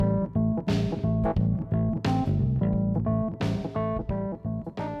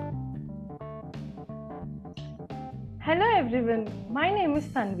Hello everyone, my name is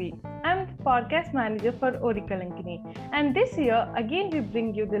Tanvi. I'm the podcast manager for Orikalankini, and this year again we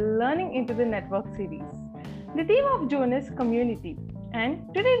bring you the Learning into the Network series. The theme of June is community,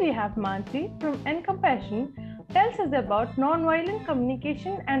 and today we have Mansi from Encompassion tells us about non-violent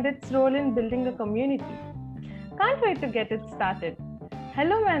communication and its role in building a community. Can't wait to get it started.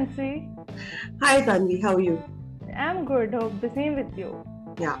 Hello Mansi. Hi Tanvi, how are you? I'm good, hope the same with you.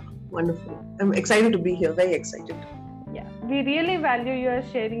 Yeah, wonderful. I'm excited to be here, very excited. Yeah, we really value your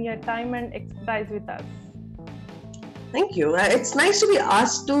sharing your time and expertise with us. Thank you. It's nice to be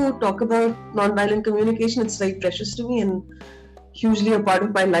asked to talk about non-violent communication. It's very precious to me and hugely a part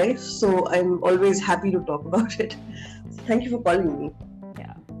of my life. So I'm always happy to talk about it. So thank you for calling me.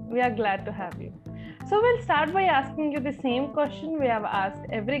 Yeah, we are glad to have you. So we'll start by asking you the same question we have asked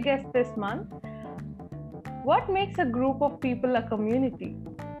every guest this month. What makes a group of people a community?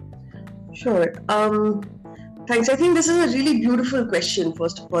 Sure. Thanks. I think this is a really beautiful question,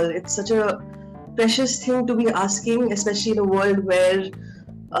 first of all. It's such a precious thing to be asking, especially in a world where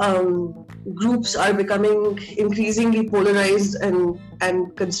groups are becoming increasingly polarized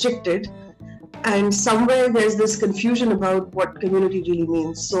and constricted. And somewhere there's this confusion about what community really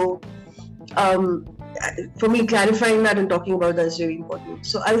means. So for me, clarifying that and talking about that is really important.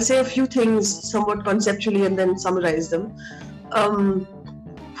 So I'll say a few things somewhat conceptually and then summarize them.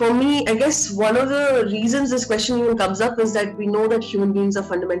 For me, I guess one of the reasons this question even comes up is that we know that human beings are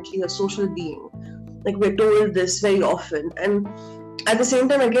fundamentally a social being. Like we're told this very often. And at the same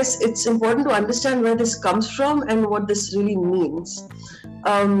time, I guess it's important to understand where this comes from and what this really means.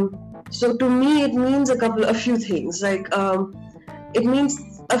 So to me, it means a few things. Like it means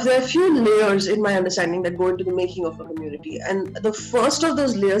there are a few layers in my understanding that go into the making of a community. And the first of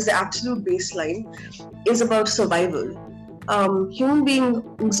those layers, the absolute baseline, is about survival. Human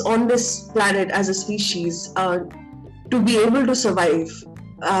beings on this planet as a species, to be able to survive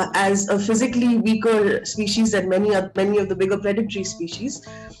as a physically weaker species than many of the bigger predatory species,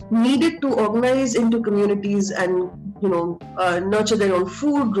 needed to organize into communities and nurture their own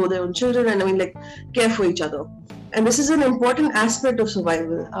food, grow their own children, and care for each other. And this is an important aspect of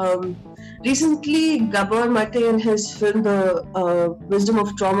survival. Recently, Gabor Mate in his film The Wisdom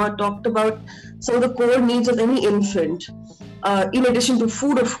of Trauma talked about some of the core needs of any infant. In addition to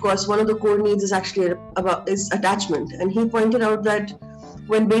food, of course, one of the core needs is actually is attachment. And he pointed out that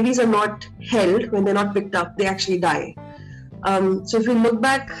when babies are not held, when they're not picked up, they actually die. So if we look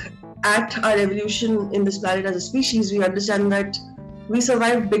back at our evolution in this planet as a species, we understand that we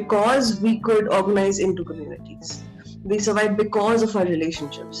survived because we could organize into communities. We survived because of our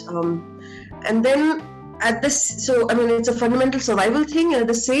relationships. And then it's a fundamental survival thing. And at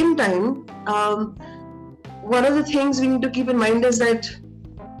the same time, one of the things we need to keep in mind is that,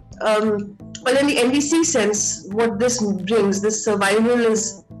 in the NVC sense, what this brings, this survival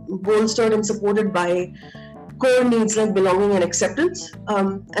is bolstered and supported by core needs like belonging and acceptance.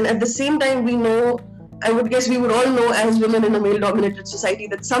 And at the same time, I would guess we would all know as women in a male-dominated society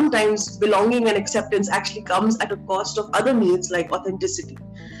that sometimes belonging and acceptance actually comes at a cost of other needs like authenticity.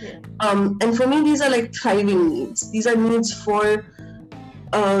 Yeah. And for me, these are like thriving needs. These are needs for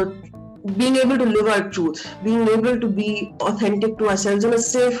being able to live our truth, being able to be authentic to ourselves in a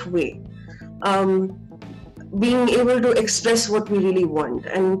safe way, being able to express what we really want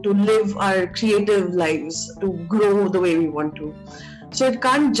and to live our creative lives, to grow the way we want to. So it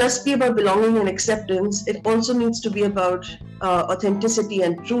can't just be about belonging and acceptance. It also needs to be about authenticity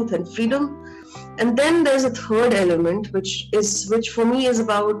and truth and freedom. And then there's a third element, which for me is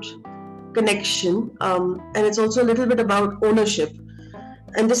about connection, and it's also a little bit about ownership.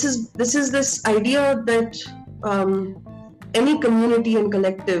 And this is this idea that any community and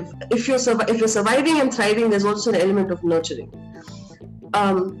collective, if you're surviving and thriving, there's also an element of nurturing.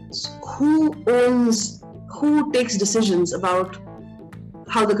 Who takes decisions about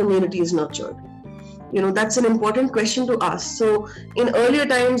how the community is nurtured? That's an important question to ask. So in earlier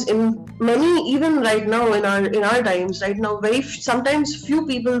times, in many, even right now in our times, right now, sometimes few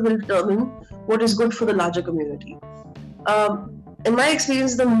people will determine what is good for the larger community. In my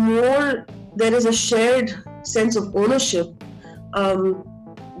experience, the more there is a shared sense of ownership,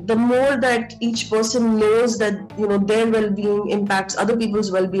 the more that each person knows that their well-being impacts other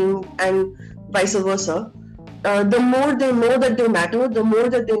people's well-being and vice versa. The more they know that they matter, the more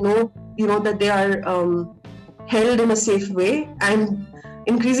that they know that they are held in a safe way, and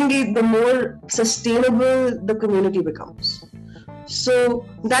increasingly the more sustainable the community becomes. So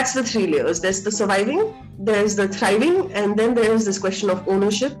that's the three layers. There's the surviving, there's the thriving, and then there's this question of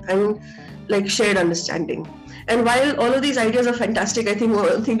ownership and shared understanding. And while all of these ideas are fantastic, I think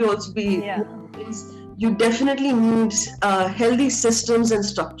one thing to also be is you definitely need healthy systems and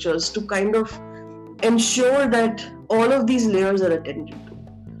structures to kind of ensure that all of these layers are attended to.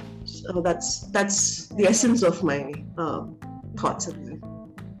 So that's the essence of my thoughts. And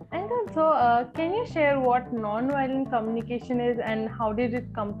also, can you share what non-violent communication is and how did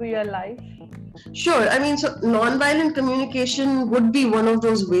it come to your life? Sure. I mean, so non-violent communication would be one of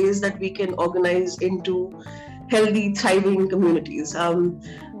those ways that we can organize into healthy, thriving communities.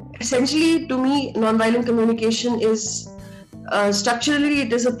 Essentially, to me, non-violent communication is structurally,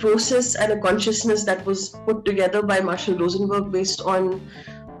 it is a process and a consciousness that was put together by Marshall Rosenberg based on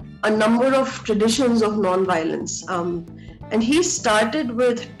a number of traditions of non-violence. And he started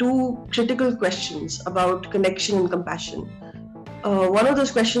with two critical questions about connection and compassion. One of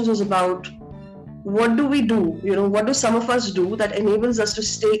those questions was about what do we do? What do some of us do that enables us to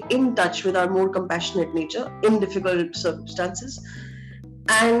stay in touch with our more compassionate nature in difficult circumstances?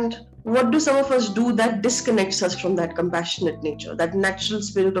 And what do some of us do that disconnects us from that compassionate nature, that natural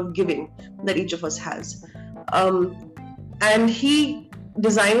spirit of giving that each of us has? And he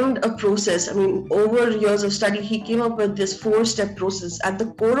designed a process. I mean, over years of study, he came up with this 4-step process, at the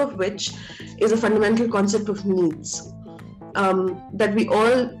core of which is a fundamental concept of needs. That we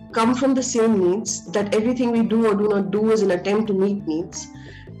all come from the same needs, that everything we do or do not do is an attempt to meet needs.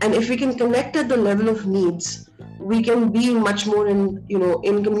 And if we can connect at the level of needs, we can be much more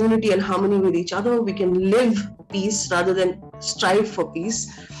in community and harmony with each other. We can live peace rather than strive for peace.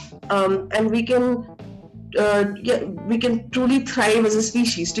 And we can truly thrive as a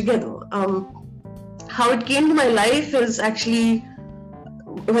species together. How it came to my life is actually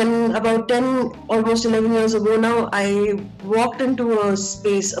when about 10, almost 11 years ago now, I walked into a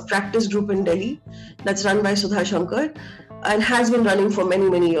space, a practice group in Delhi that's run by Sudha Shankar and has been running for many,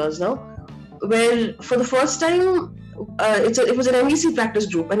 many years now, where for the first time, it was an MEC practice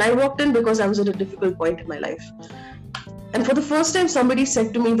group, and I walked in because I was at a difficult point in my life. And for the first time, somebody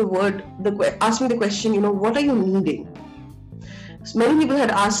said to me asked me the question, what are you needing? So many people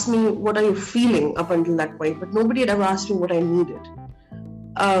had asked me, what are you feeling up until that point, but nobody had ever asked me what I needed.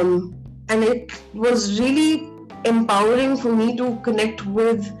 And it was really empowering for me to connect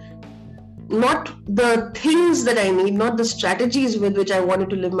with not the things that I need, not the strategies with which I wanted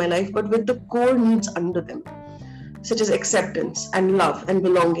to live my life, but with the core needs under them, such as acceptance and love and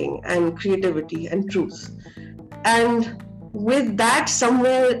belonging and creativity and truth. And with that,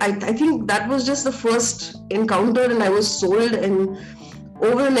 somewhere, I think that was just the first encounter, and I was sold. And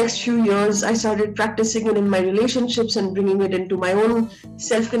over the next few years, I started practicing it in my relationships and bringing it into my own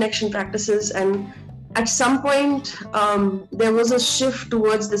self-connection practices. And at some point, there was a shift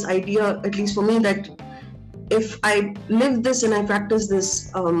towards this idea, at least for me, that if I live this and I practice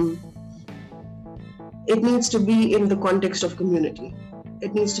this, it needs to be in the context of community.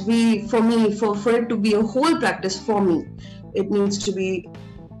 It needs to be, for me, for it to be a whole practice for me, it needs to be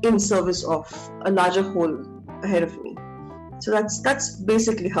in service of a larger whole ahead of me. So that's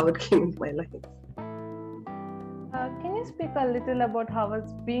basically how it came into my life. Can you speak a little about how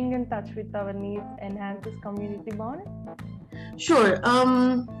being in touch with our needs enhances community bond? Sure.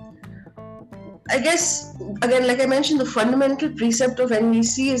 I guess, again, like I mentioned, the fundamental precept of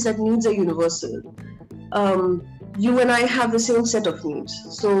NVC is that needs are universal. You and I have the same set of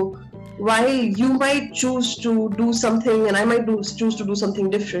needs. So while you might choose to do something and I might choose to do something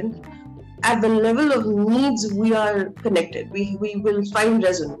different, at the level of needs, we are connected. We will find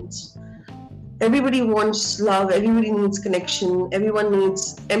resonance. Everybody wants love, everybody needs connection, everyone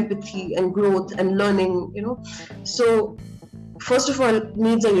needs empathy and growth and learning, So first of all,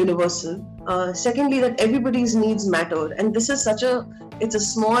 needs are universal. Secondly, that everybody's needs matter. And this is it's a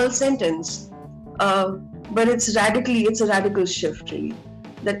small sentence, but it's a radical shift really,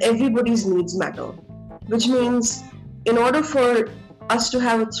 that everybody's needs matter, which means in order for us to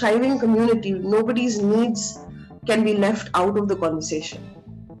have a thriving community, nobody's needs can be left out of the conversation.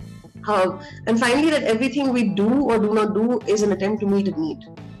 And finally, that everything we do or do not do is an attempt to meet a need.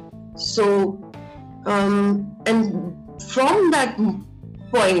 So, and from that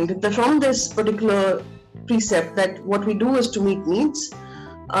point, from this particular precept that what we do is to meet needs,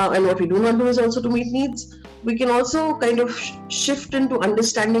 and what we do not do is also to meet needs, we can also kind of shift into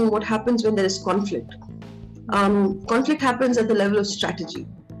understanding what happens when there is conflict. Conflict happens at the level of strategy,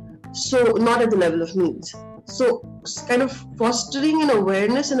 so not at the level of needs. So kind of fostering an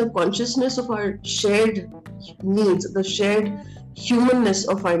awareness and a consciousness of our shared needs, the shared humanness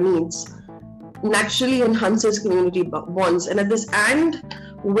of our needs, naturally enhances community bonds. And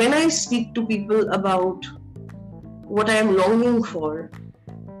when I speak to people about what I am longing for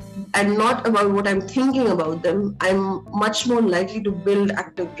and not about what I'm thinking about them, I'm much more likely to build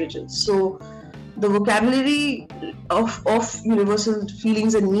active bridges. So the vocabulary of universal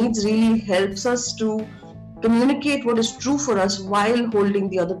feelings and needs really helps us to communicate what is true for us while holding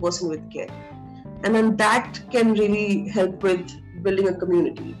the other person with care. And then that can really help with building a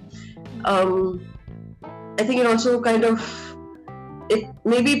community. I think it also it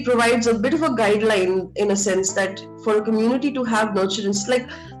maybe provides a bit of a guideline in a sense that for a community to have nurturance, like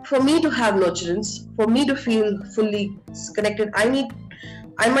for me to have nurturance, for me to feel fully connected, I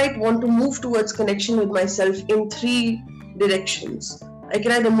might want to move towards connection with myself in 3 directions. I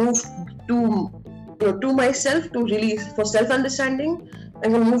can either move to myself for self-understanding. I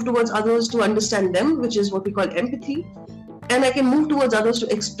can move towards others to understand them, which is what we call empathy. And I can move towards others to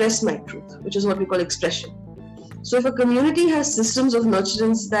express my truth, which is what we call expression. So if a community has systems of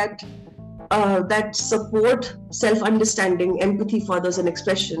nurturance that support self-understanding, empathy for others, and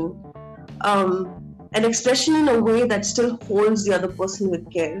expression in a way that still holds the other person with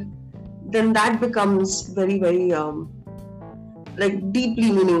care, then that becomes very, very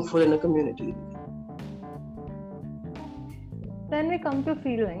deeply meaningful in a community. Then we come to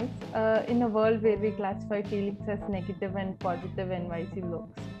feelings. In a world where we classify feelings as negative and positive and vice versa,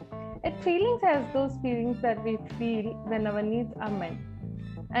 feelings as those feelings that we feel when our needs are met,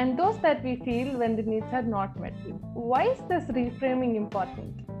 and those that we feel when the needs are not met. Why is this reframing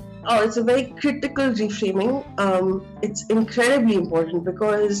important? Oh, it's a very critical reframing. It's incredibly important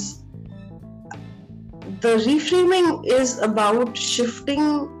because the reframing is about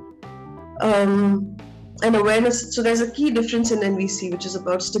shifting an awareness. So there's a key difference in NVC, which is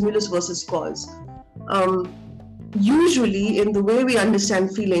about stimulus versus cause. Usually in the way we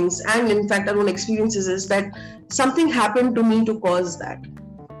understand feelings and in fact our own experiences is that something happened to me to cause that.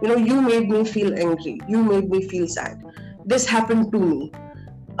 You made me feel angry, you made me feel sad, this happened to me.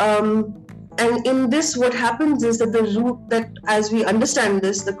 And in this, what happens is that the root, that as we understand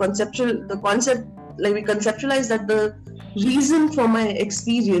this, we conceptualize that the reason for my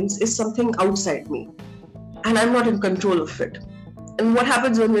experience is something outside me and I'm not in control of it. And what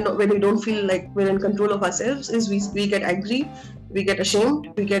happens when we don't feel like we're in control of ourselves is we get angry, we get ashamed,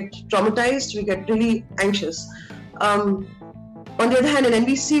 we get traumatized, we get really anxious. On the other hand, in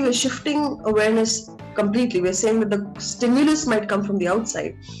NVC, we're shifting awareness completely. We're saying that the stimulus might come from the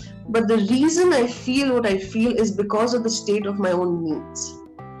outside, but the reason I feel what I feel is because of the state of my own needs.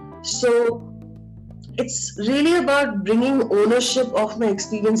 So it's really about bringing ownership of my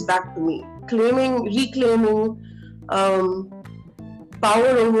experience back to me, reclaiming power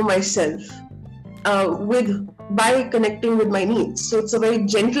over myself by connecting with my needs. So it's a very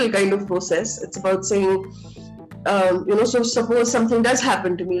gentle kind of process. It's about saying, so suppose something does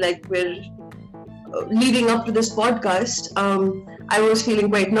happen to me, like we're leading up to this podcast, I was feeling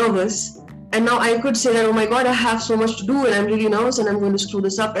quite nervous. And now I could say that, oh my God, I have so much to do and I'm really nervous and I'm going to screw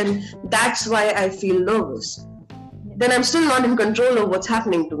this up. And that's why I feel nervous. Then I'm still not in control of what's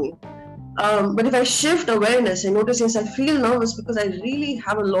happening to me. But if I shift awareness and notice, yes, I feel nervous because I really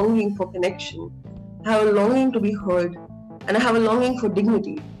have a longing for connection, I have a longing to be heard, and I have a longing for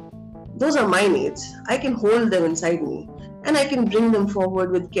dignity. Those are my needs. I can hold them inside me and I can bring them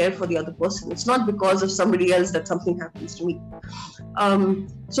forward with care for the other person. It's not because of somebody else that something happens to me.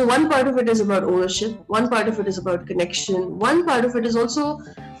 So one part of it is about ownership. One part of it is about connection. One part of it is also,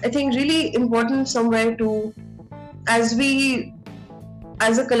 I think, really important somewhere to, as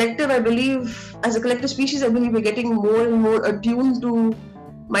a collective, I believe, as a collective species, I believe we're getting more and more attuned to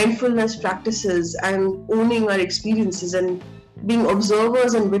mindfulness practices and owning our experiences and being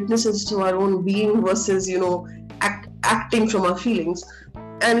observers and witnesses to our own being versus, acting from our feelings.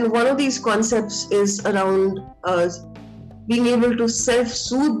 And one of these concepts is around being able to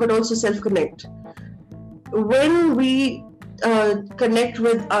self-soothe but also self-connect. When we connect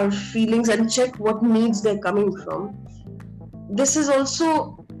with our feelings and check what needs they're coming from, this is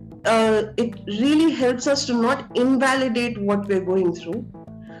also, it really helps us to not invalidate what we're going through,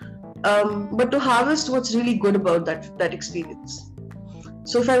 but to harvest what's really good about that experience.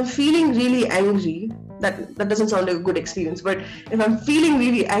 So if I'm feeling really angry, that doesn't sound like a good experience, but if I'm feeling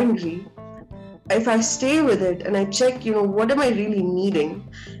really angry, if I stay with it and I check, what am I really needing?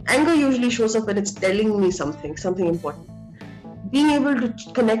 Anger usually shows up when it's telling me something important. Being able to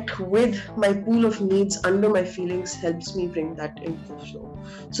connect with my pool of needs under my feelings helps me bring that into the flow.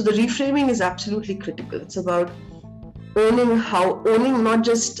 So the reframing is absolutely critical. It's about owning not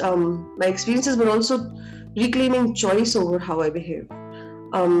just my experiences, but also reclaiming choice over how I behave.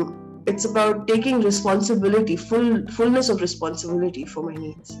 It's about taking responsibility, fullness of responsibility for my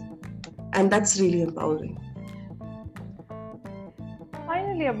needs. And that's really empowering. Finally,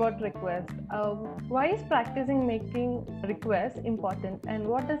 finally, about request. Why is practicing making requests important, and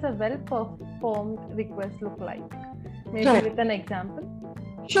what does a well-performed request look like? Maybe Right. with an example.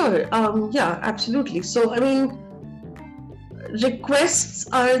 Sure. Yeah, absolutely. So, I mean, requests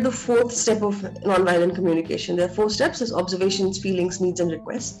are the fourth step of nonviolent communication. There are four steps: there's observations, feelings, needs, and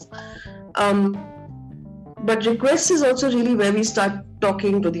requests. But requests is also really where we start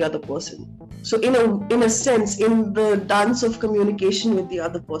talking to the other person. So in a sense, in the dance of communication with the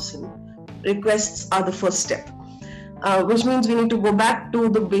other person, requests are the first step, which means we need to go back to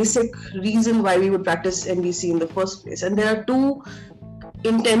the basic reason why we would practice NVC in the first place. And there are two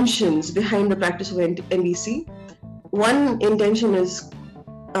intentions behind the practice of NVC. One intention is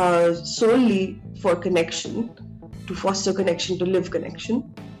solely for connection, to foster connection, to live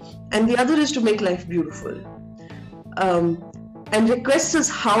connection. And the other is to make life beautiful. And requests is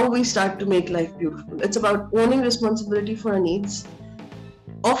how we start to make life beautiful. It's about owning responsibility for our needs,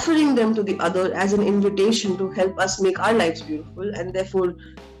 offering them to the other as an invitation to help us make our lives beautiful, and therefore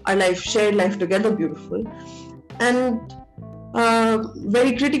our shared life together beautiful. And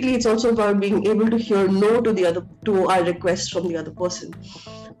very critically, it's also about being able to hear no to our requests from the other person.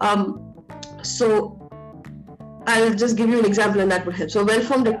 So I'll just give you an example, and that would help. So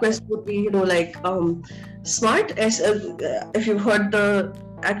well-formed request would be, like SMART. If you've heard the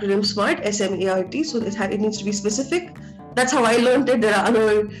acronym SMART, SMART. So it needs to be specific. That's how I learned it. There are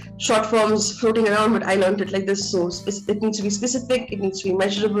other short forms floating around, but I learned it like this. So it needs to be specific. It needs to be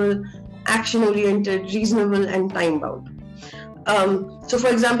measurable, action-oriented, reasonable, and time-bound. So, for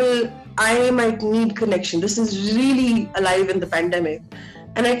example, I might need connection. This is really alive in the pandemic.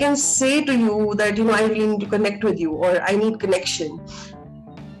 And I can say to you that, I really need to connect with you, or I need connection.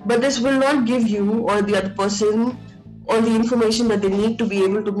 But this will not give you or the other person all the information that they need to be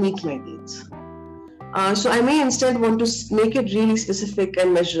able to meet my needs. So I may instead want to make it really specific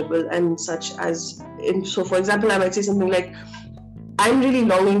and measurable, and such as, so for example, I might say something like, I'm really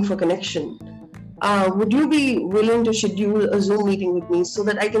longing for connection. Would you be willing to schedule a Zoom meeting with me so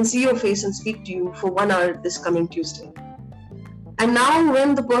that I can see your face and speak to you for 1 hour this coming Tuesday? And now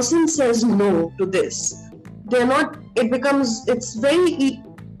when the person says no to this, it's very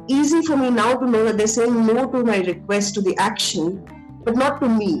easy for me now to know that they're saying no to my request, to the action, but not to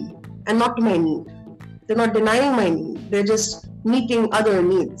me and not to my need. They're not denying my need. They're just meeting other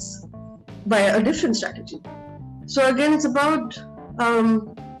needs by a different strategy. So again, it's about,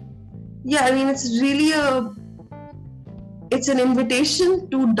 it's really it's an invitation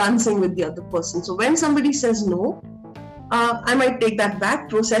to dancing with the other person. So when somebody says no, I might take that back,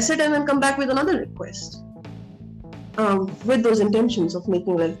 process it, and then come back with another request with those intentions of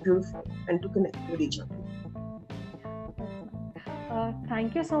making life beautiful and to connect with each other.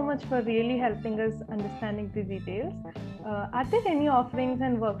 Thank you so much for really helping us understanding the details. Are there any offerings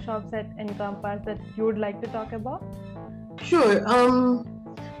and workshops at Encompass that you would like to talk about? Sure.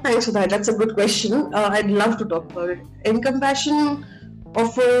 Thanks for that. That's a good question. I'd love to talk about it. Encompassion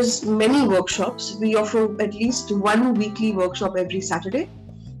offers many workshops. We offer at least one weekly workshop every Saturday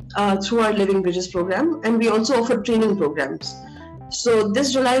through our Living Bridges program, and we also offer training programs. So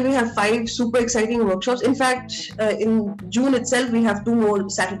this July we have 5 super exciting workshops. In fact, in June itself we have 2 more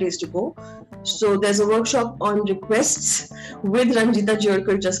Saturdays to go. So there's a workshop on requests with Ranjita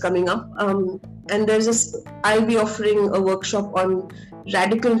Jyorkar just coming up, and I'll be offering a workshop on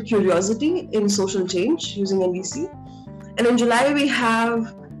radical curiosity in social change using NVC. And in July, we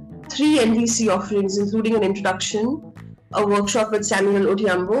have 3 NVC offerings, including an introduction, a workshop with Samuel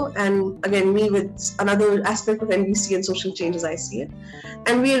Odhiambo, and again, me with another aspect of NVC and social change as I see it.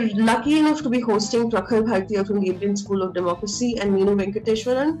 And we are lucky enough to be hosting Prakhar Bhartiya from the Indian School of Democracy and Meenu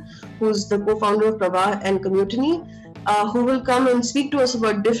Venkateshwaran, who's the co-founder of Prabha and Commutiny, who will come and speak to us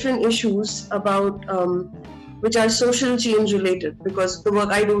about different issues which are social change related, because the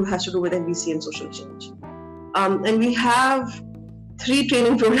work I do has to do with NVC and social change. And we have 3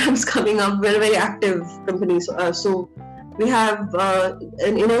 training programs coming up. We're a very active company. So we have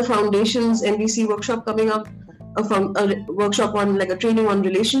an Inner Foundations NVC workshop coming up, a workshop on a training on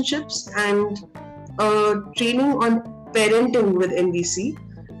relationships, and a training on parenting with NVC.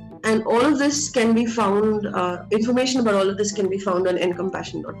 And all of this can be found, information about all of this can be found on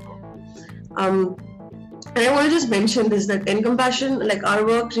encompassion.com. And I want to just mention this, that Encompassion, our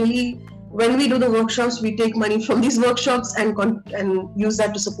work really, when we do the workshops, we take money from these workshops and use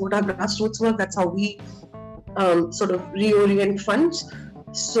that to support our grassroots work. That's how we sort of reorient funds.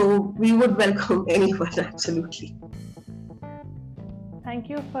 So we would welcome anyone, absolutely. Thank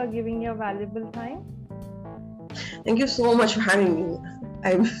you for giving your valuable time. Thank you so much for having me.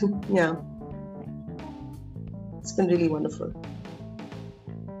 It's been really wonderful.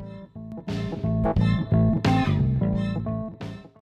 you.